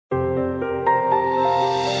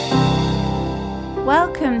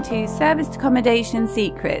Welcome to Serviced Accommodation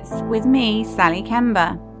Secrets with me, Sally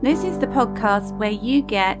Kember. This is the podcast where you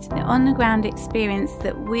get the on-the-ground experience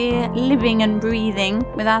that we're living and breathing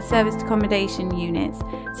with our serviced accommodation units.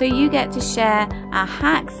 So you get to share our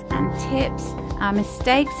hacks and tips, our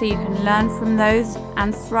mistakes, so you can learn from those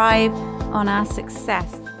and thrive on our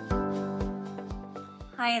success.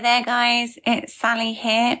 Hi there guys, it's Sally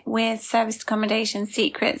here with Serviced Accommodation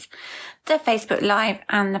Secrets, the Facebook Live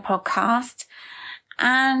and the podcast.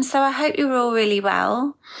 And so I hope you're all really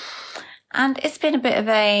well. And it's been a bit of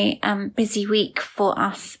a busy week for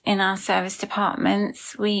us in our service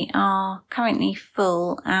departments. We are currently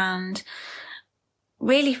full and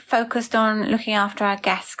really focused on looking after our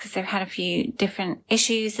guests because they've had a few different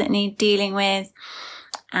issues that need dealing with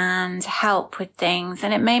and help with things.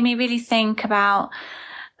 And it made me really think about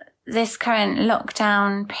this current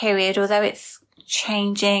lockdown period, although it's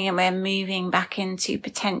changing and we're moving back into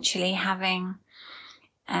potentially having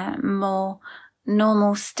more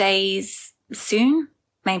normal stays soon,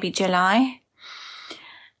 maybe July.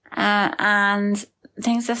 And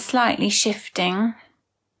things are slightly shifting.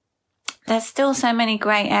 There's still so many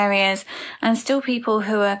grey areas and still people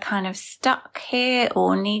who are kind of stuck here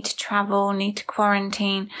or need to travel, need to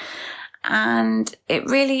quarantine. And it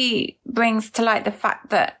really brings to light the fact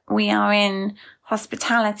that we are in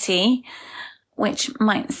hospitality, which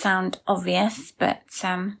might sound obvious, but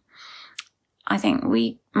I think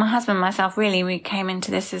my husband and myself, really, we came into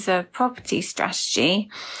this as a property strategy.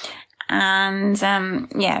 And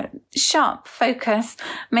sharp focus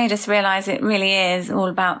made us realise it really is all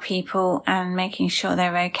about people and making sure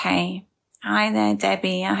they're okay. Hi there,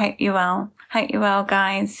 Debbie. I hope you're well. Hope you're well,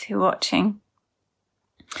 guys who are watching.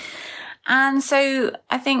 And so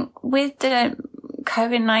I think with the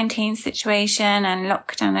COVID-19 situation and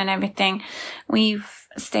lockdown and everything, we've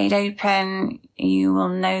stayed open. You will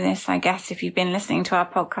know this, I guess, if you've been listening to our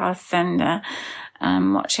podcasts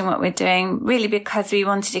and watching what we're doing, really because we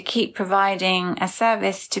wanted to keep providing a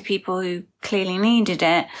service to people who clearly needed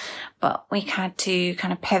it, but we had to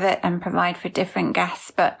kind of pivot and provide for different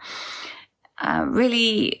guests. But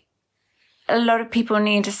really, a lot of people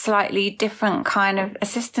need a slightly different kind of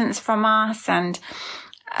assistance from us and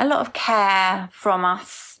a lot of care from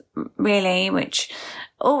us, really, which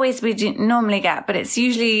always we do normally get, but it's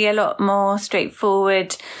usually a lot more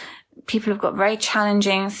straightforward. People have got very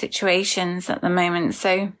challenging situations at the moment.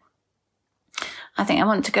 So I think I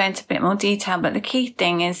want to go into a bit more detail, but the key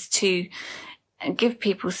thing is to give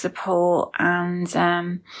people support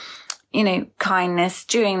and, kindness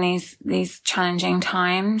during these challenging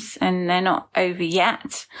times, and they're not over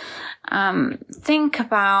yet. Think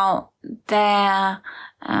about their,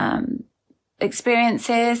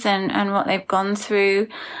 experiences and what they've gone through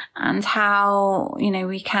and how,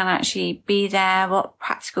 we can actually be there. What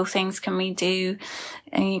practical things can we do?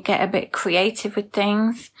 And you get a bit creative with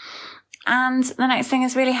things. And the next thing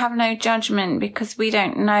is really have no judgment, because we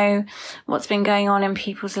don't know what's been going on in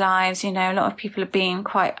people's lives. A lot of people are being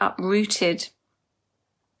quite uprooted.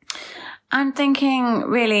 I'm thinking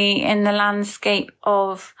really in the landscape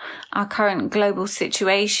of our current global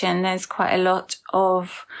situation, there's quite a lot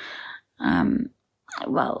of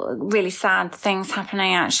really sad things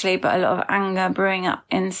happening actually, but a lot of anger brewing up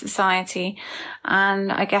in society.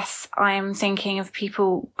 And I guess I'm thinking of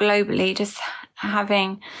people globally just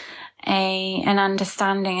having an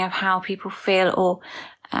understanding of how people feel, or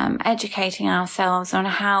educating ourselves on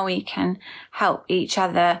how we can help each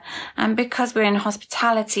other. And because we're in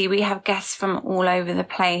hospitality, we have guests from all over the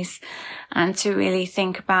place, and to really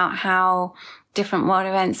think about how different world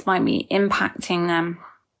events might be impacting them.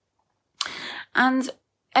 And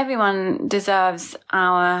everyone deserves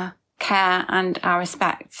our care and our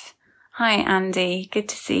respect. Hi, Andy. Good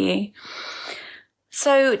to see you.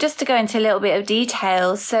 So just to go into a little bit of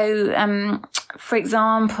detail. So, for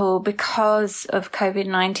example, because of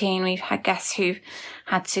COVID-19, we've had guests who've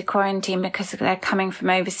had to quarantine because they're coming from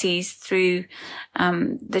overseas through,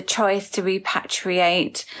 the choice to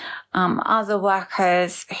repatriate, other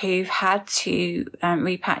workers who've had to,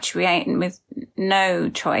 repatriate and with no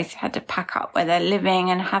choice had to pack up where they're living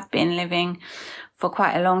and have been living for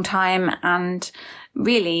quite a long time, and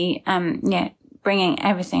really, bringing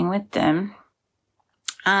everything with them.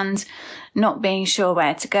 And not being sure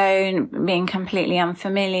where to go, being completely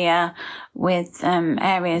unfamiliar with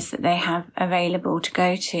areas that they have available to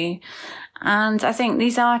go to. And I think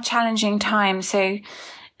these are challenging times, so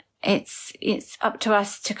it's up to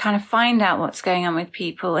us to kind of find out what's going on with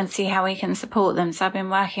people and see how we can support them. So I've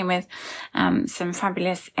been working with some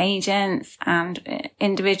fabulous agents and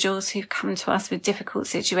individuals who've come to us with difficult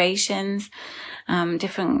situations,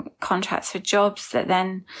 different contracts for jobs that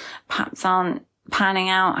then perhaps aren't panning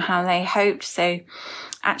out how they hoped. So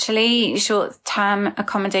actually, short-term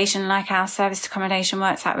accommodation like our serviced accommodation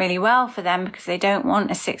works out really well for them because they don't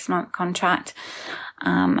want a 6-month contract.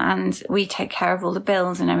 And we take care of all the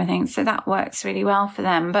bills and everything. So that works really well for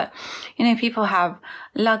them. But, people have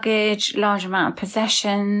luggage, large amount of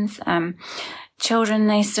possessions, children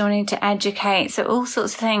they still need to educate. So all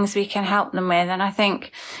sorts of things we can help them with. And I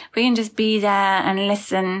think we can just be there and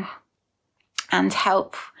listen and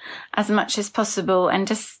help as much as possible and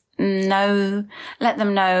just let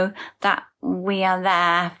them know that we are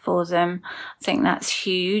there for them. I think that's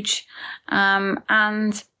huge.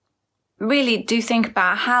 And really do think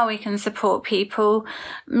about how we can support people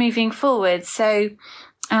moving forward. So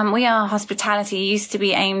we are hospitality, used to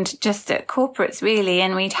be aimed just at corporates really,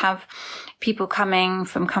 and we'd have people coming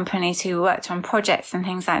from companies who worked on projects and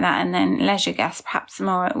things like that, and then leisure guests perhaps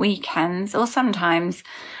more at weekends or sometimes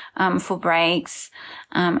for breaks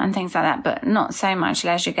and things like that, but not so much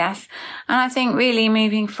leisure guests. And I think really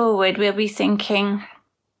moving forward, we'll be thinking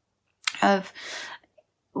of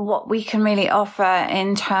what we can really offer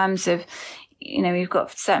in terms of, we've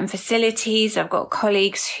got certain facilities. I've got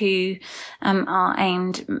colleagues who are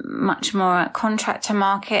aimed much more at contractor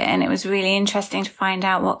market, and it was really interesting to find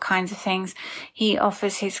out what kinds of things he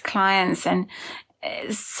offers his clients. And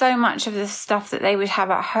so much of the stuff that they would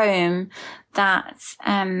have at home that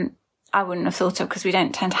I wouldn't have thought of because we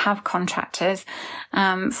don't tend to have contractors,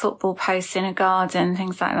 football posts in a garden,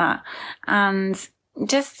 things like that. And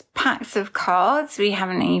just packs of cards. We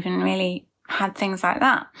haven't even really had things like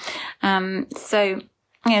that. So,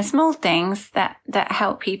 small things that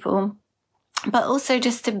help people, but also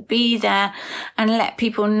just to be there and let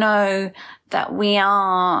people know that we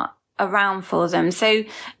are around for them. So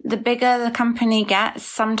the bigger the company gets,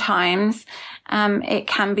 sometimes it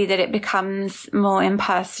can be that it becomes more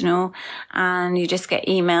impersonal and you just get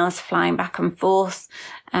emails flying back and forth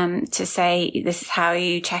to say this is how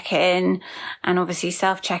you check in. And obviously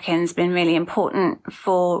self-check-in's been really important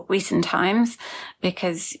for recent times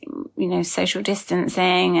because, social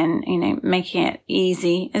distancing and, making it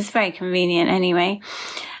easy is very convenient anyway.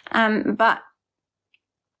 But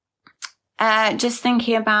just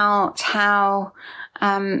thinking about how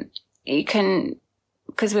you can,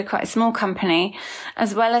 because we're quite a small company,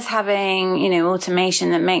 as well as having,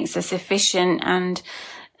 automation that makes us efficient and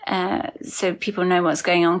so people know what's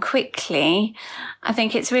going on quickly. I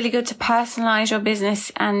think it's really good to personalize your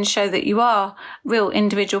business and show that you are a real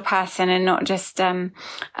individual person and not just a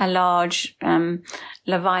large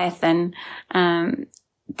leviathan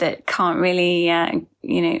that can't really,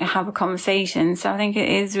 have a conversation. So I think it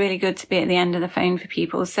is really good to be at the end of the phone for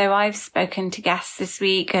people. So I've spoken to guests this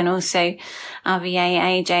week, and also our VA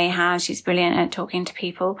AJ has. She's brilliant at talking to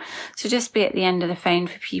people. So just be at the end of the phone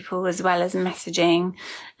for people, as well as messaging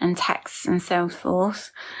and texts and so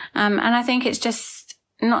forth. And I think it's just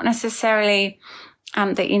not necessarily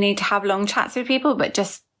that you need to have long chats with people, but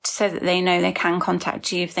just so that they know they can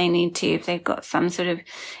contact you if they need to, if they've got some sort of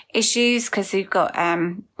issues, because you've got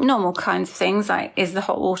normal kinds of things like, is the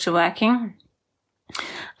hot water working?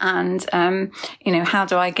 And, how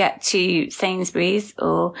do I get to Sainsbury's?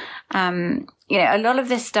 Or, a lot of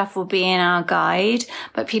this stuff will be in our guide,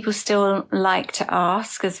 but people still like to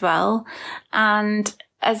ask as well. And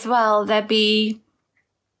as well, there'll be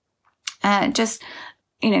just,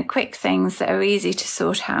 quick things that are easy to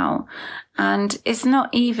sort out. And it's not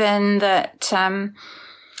even that,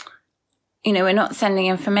 we're not sending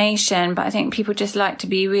information, but I think people just like to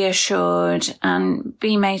be reassured and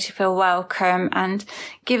be made to feel welcome and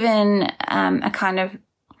given a kind of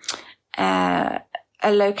a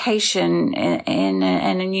location in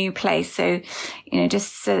a new place. So,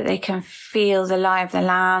 just so that they can feel the lie of the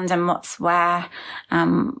land and what's where,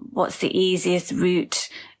 what's the easiest route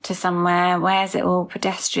to somewhere, where's it all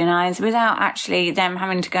pedestrianised, without actually them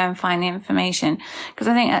having to go and find the information. Because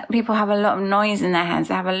I think that people have a lot of noise in their heads.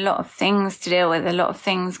 They have a lot of things to deal with, a lot of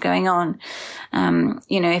things going on,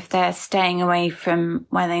 if they're staying away from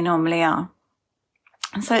where they normally are.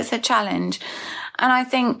 And so it's a challenge. And I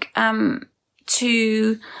think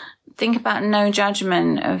to think about no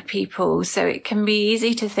judgment of people. So it can be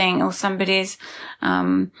easy to think, somebody's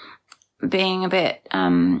being a bit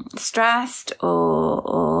stressed,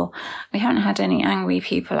 or we haven't had any angry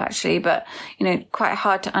people actually, but quite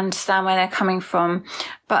hard to understand where they're coming from.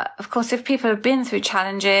 But of course, if people have been through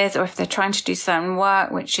challenges, or if they're trying to do certain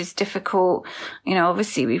work which is difficult,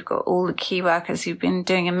 obviously we've got all the key workers who've been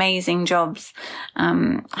doing amazing jobs.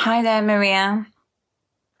 Hi there, Maria.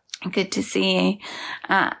 Good to see you.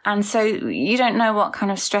 And so you don't know what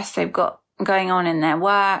kind of stress they've got going on in their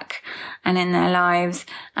work and in their lives.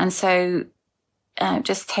 And so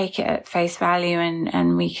just take it at face value,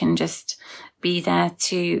 and we can just be there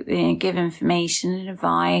to give information and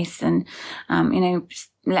advice, and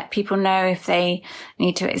let people know if they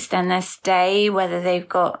need to extend their stay, whether they've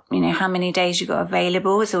got, how many days you've got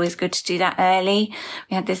available. It's always good to do that early.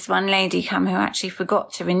 We had this one lady come who actually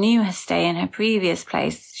forgot to renew her stay in her previous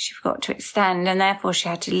place. She forgot to extend, and therefore she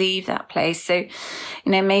had to leave that place. So,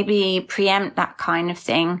 maybe preempt that kind of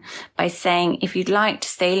thing by saying, if you'd like to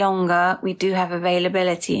stay longer, we do have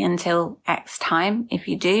availability until X time, if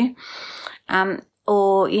you do.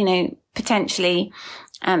 Or, potentially,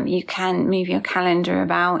 you can move your calendar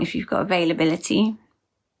about if you've got availability.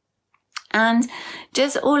 And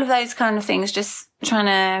just all of those kind of things, just trying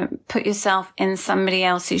to put yourself in somebody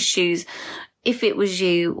else's shoes. If it was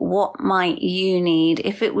you, what might you need?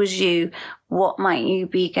 If it was you, what might you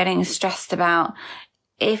be getting stressed about?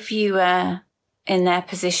 If you were in their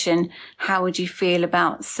position, how would you feel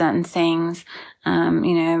about certain things?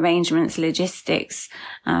 Arrangements, logistics,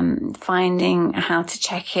 finding how to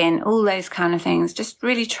check in, all those kind of things. Just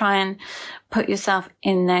really try and put yourself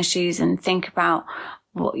in their shoes and think about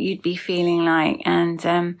what you'd be feeling like, and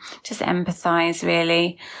just empathize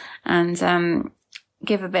really, and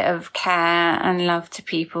give a bit of care and love to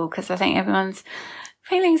people, because I think everyone's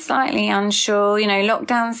feeling slightly unsure.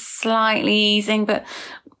 Lockdown's slightly easing, but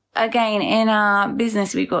again, in our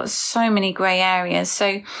business, we've got so many grey areas.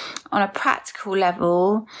 So on a practical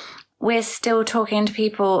level, we're still talking to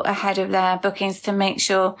people ahead of their bookings to make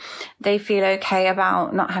sure they feel okay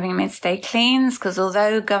about not having mid-stay cleans, because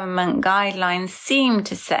although government guidelines seem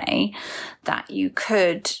to say that you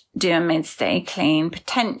could do a mid-stay clean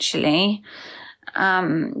potentially,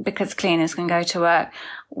 because cleaners can go to work,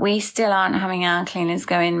 we still aren't having our cleaners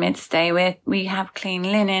go in mid-stay. We have Clean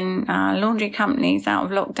Linen, laundry companies out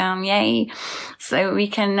of lockdown, yay. So we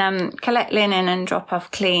can collect linen and drop off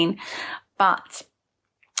clean. But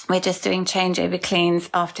we're just doing changeover cleans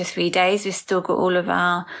after 3 days. We've still got all of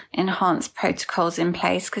our enhanced protocols in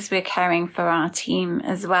place because we're caring for our team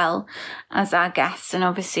as well as our guests. And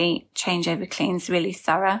obviously changeover cleans really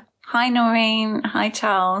thorough. Hi, Noreen. Hi,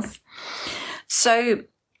 Charles. So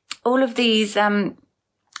all of these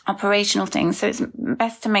operational things. So it's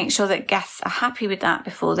best to make sure that guests are happy with that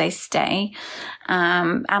before they stay.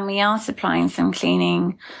 And we are supplying some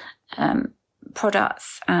cleaning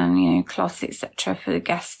products and, cloths, etc. for the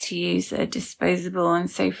guests to use that are disposable and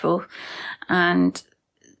so forth. And,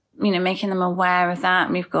 making them aware of that.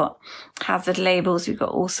 And we've got hazard labels. We've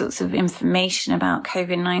got all sorts of information about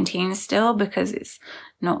COVID-19 still, because it's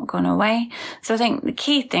not gone away. So I think the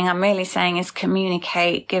key thing I'm really saying is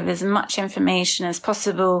communicate, give as much information as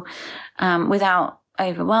possible, without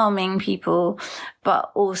overwhelming people,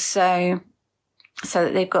 but also so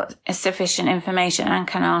that they've got sufficient information and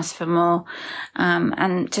can ask for more,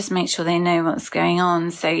 and just make sure they know what's going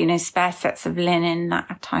on. So, spare sets of linen,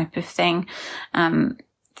 that type of thing.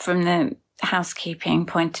 From the housekeeping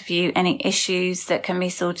point of view, any issues that can be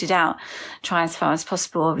sorted out, try as far as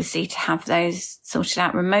possible, obviously, to have those sorted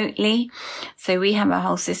out remotely. So we have a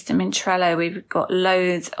whole system in Trello. We've got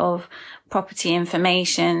loads of property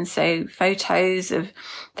information. So photos of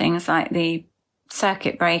things like the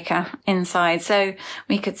circuit breaker inside. So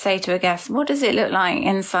we could say to a guest, what does it look like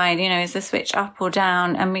inside? Is the switch up or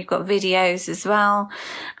down? And we've got videos as well.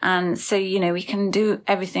 And so, we can do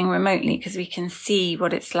everything remotely because we can see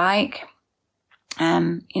what it's like.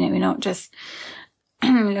 We're not just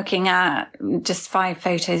looking at just 5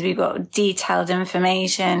 photos. We've got detailed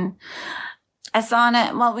information.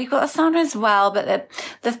 Asana, well, we've got Asana as well, but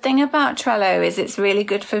the thing about Trello is it's really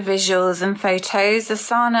good for visuals and photos.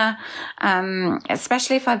 Asana,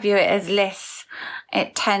 especially if I view it as lists,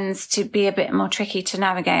 it tends to be a bit more tricky to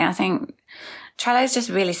navigate. I think Trello is just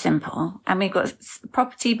really simple. And we've got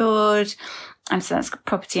property board, and so that's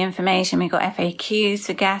property information. We've got FAQs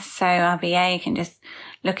for guests, so our VA can just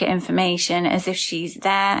look at information as if she's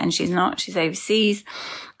there, and she's not, she's overseas.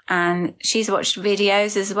 And she's watched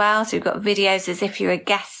videos as well. So we've got videos as if you're a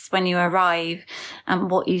guest when you arrive,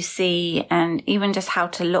 and what you see, and even just how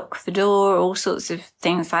to lock the door, all sorts of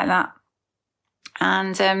things like that.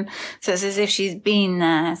 And so it's as if she's been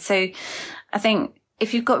there. So I think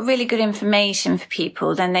if you've got really good information for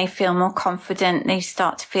people, then they feel more confident. They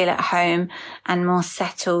start to feel at home and more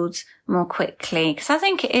settled more quickly. Because I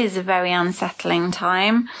think it is a very unsettling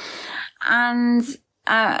time. And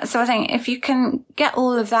so I think if you can get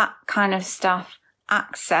all of that kind of stuff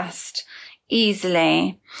accessed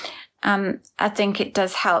easily, I think it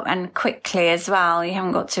does help, and quickly as well. You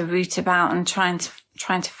haven't got to root about and trying to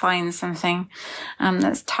find something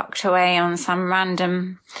that's tucked away on some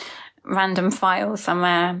random file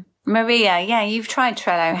somewhere. Maria, yeah, you've tried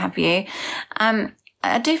Trello, have you?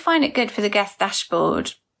 I do find it good for the guest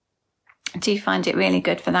dashboard. I do find it really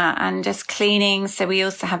good for that, and just cleaning. So we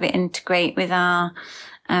also have it integrate with our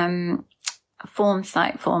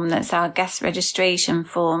site form. That's our guest registration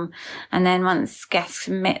form. And then once guests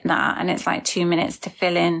submit that, and it's like 2 minutes to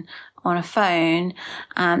fill in on a phone,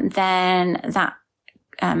 then that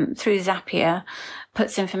through Zapier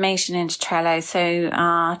puts information into Trello, so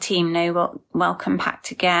our team know what welcome pack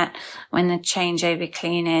to get, when the changeover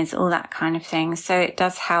clean is, all that kind of thing. So it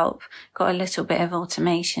does help. Got a little bit of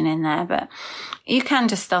automation in there, but you can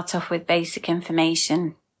just start off with basic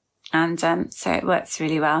information. And so it works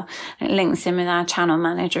really well. It links in with our channel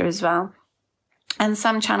manager as well. And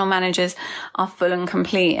some channel managers are full and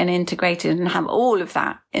complete and integrated and have all of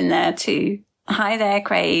that in there too. Hi there,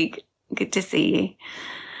 Craig. Good to see you.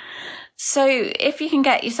 So if you can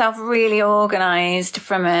get yourself really organized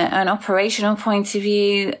from an operational point of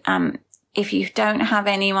view, if you don't have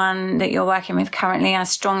anyone that you're working with currently, I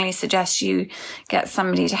strongly suggest you get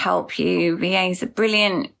somebody to help you. VAs are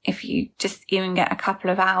brilliant. If you just even get a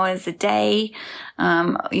couple of hours a day,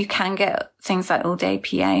 you can get things like All Day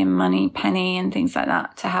PA and Money Penny and things like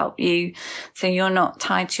that to help you, so you're not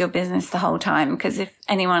tied to your business the whole time. Because if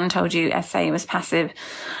anyone told you SA was passive,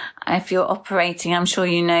 if you're operating, I'm sure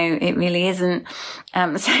you know it really isn't.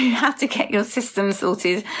 So you have to get your system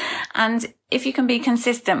sorted. And if you can be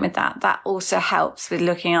consistent with that, that also helps with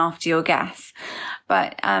looking after your guests.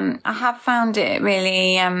 But I have found it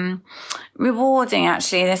really rewarding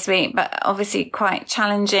actually this week, but obviously quite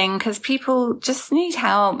challenging, because people just need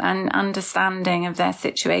help and understanding of their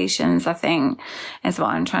situations, I think, is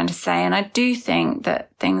what I'm trying to say. And I do think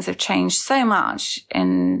that things have changed so much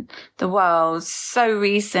in the world so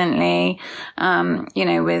recently,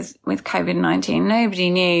 with COVID-19. Nobody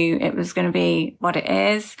knew it was going to be what it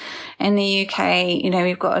is. In the UK,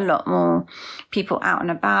 we've got a lot more people out and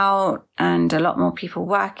about and a lot more people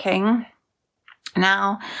working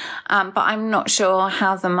now. But I'm not sure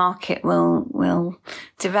how the market will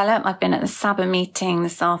develop. I've been at the SABA meeting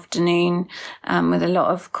this afternoon, with a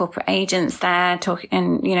lot of corporate agents there talking,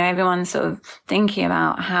 and, everyone's sort of thinking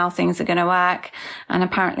about how things are going to work. And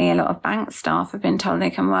apparently a lot of bank staff have been told they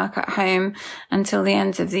can work at home until the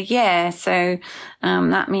end of the year. So,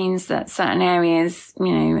 that means that certain areas,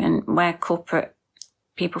 and where corporate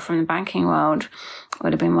people from the banking world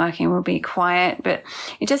would have been working will be quiet, but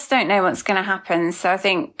you just don't know what's going to happen. So I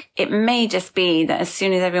think it may just be that as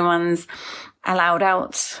soon as everyone's allowed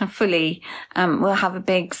out fully, we'll have a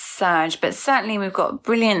big surge. But certainly we've got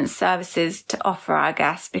brilliant services to offer our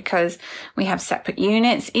guests, because we have separate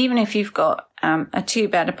units. Even if you've got a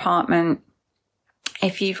 2-bed apartment,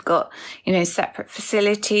 if you've got, separate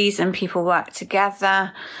facilities and people work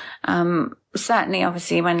together, certainly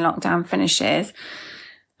obviously when lockdown finishes,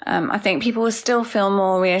 I think people will still feel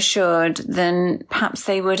more reassured than perhaps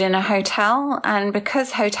they would in a hotel. And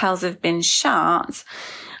because hotels have been shut,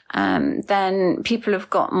 then people have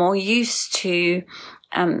got more used to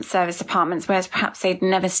service apartments, whereas perhaps they'd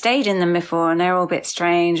never stayed in them before and they're all a bit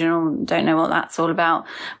strange and all don't know what that's all about.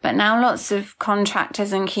 But now lots of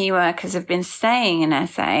contractors and key workers have been staying in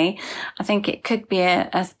SA. I think it could be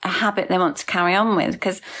a habit they want to carry on with,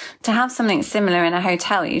 because to have something similar in a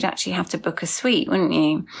hotel, you'd actually have to book a suite, wouldn't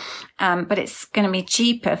you? But it's going to be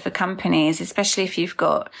cheaper for companies, especially if you've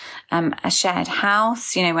got a shared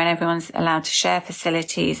house, when everyone's allowed to share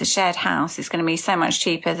facilities. A shared house is going to be so much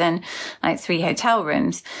cheaper than like 3 hotel rooms.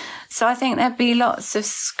 So I think there'd be lots of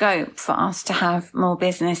scope for us to have more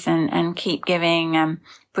business and keep giving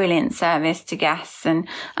brilliant service to guests and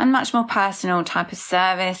much more personal type of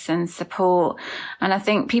service and support. And I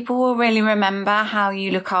think people will really remember how you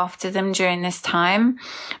look after them during this time,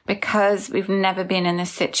 because we've never been in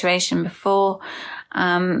this situation before.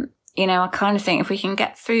 I kind of think if we can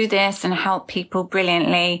get through this and help people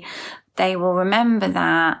brilliantly, they will remember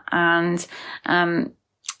that. And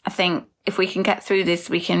I think if we can get through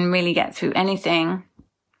this, we can really get through anything.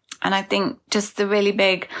 And I think just the really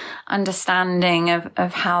big understanding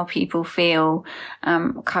of how people feel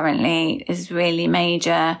currently is really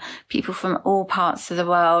major. People from all parts of the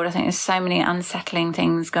world. I think there's so many unsettling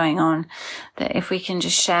things going on that if we can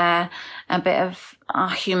just share a bit of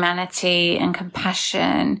our humanity and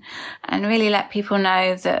compassion and really let people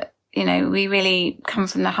know that, we really come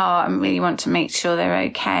from the heart and really want to make sure they're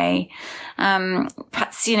okay.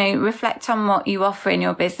 Perhaps, reflect on what you offer in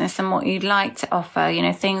your business and what you'd like to offer,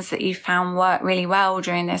 things that you found work really well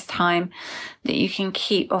during this time that you can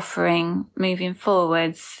keep offering moving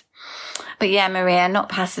forwards. But yeah, Maria, not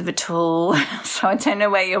passive at all. So I don't know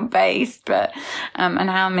where you're based, but, and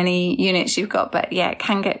how many units you've got, but yeah, it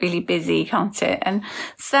can get really busy, can't it? And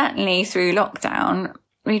certainly through lockdown,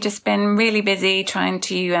 we've just been really busy trying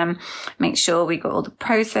to make sure we got all the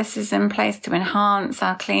processes in place to enhance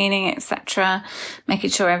our cleaning, etc., making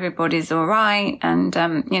sure everybody's all right, and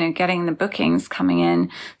getting the bookings coming in.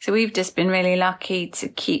 So we've just been really lucky to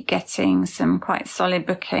keep getting some quite solid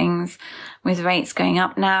bookings, with rates going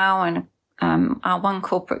up now, and our one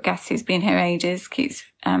corporate guest who's been here ages keeps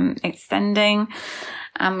extending,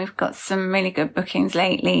 and we've got some really good bookings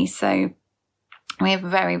lately. So we're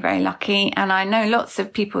very, very lucky. And I know lots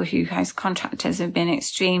of people who host contractors have been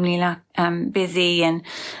extremely busy and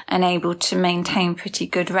able to maintain pretty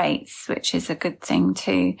good rates, which is a good thing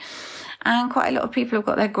too. And quite a lot of people have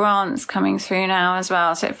got their grants coming through now as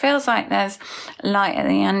well. So it feels like there's light at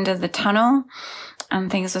the end of the tunnel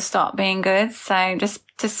and things will start being good. So just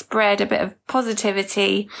to spread a bit of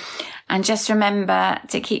positivity, and just remember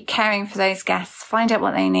to keep caring for those guests, find out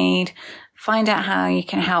what they need, find out how you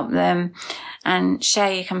can help them, and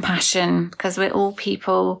share your compassion, because we're all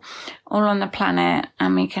people, all on the planet,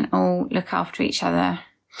 and we can all look after each other.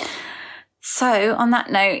 So on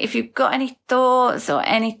that note, if you've got any thoughts or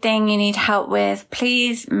anything you need help with,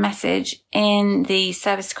 please message in the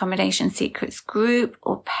Service Accommodation Secrets group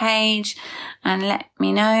or page and let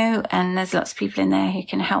me know. And there's lots of people in there who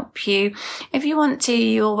can help you. If you want to,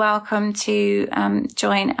 you're welcome to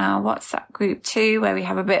join our WhatsApp group too, where we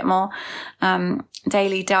have a bit more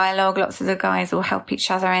daily dialogue. Lots of the guys will help each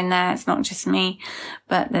other in there. It's not just me,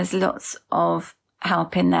 but there's lots of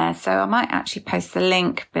help in there. So I might actually post the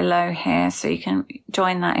link below here so you can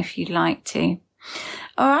join that if you'd like to.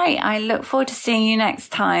 All right. I look forward to seeing you next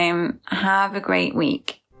time. Have a great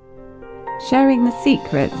week. Sharing the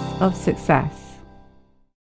secrets of success.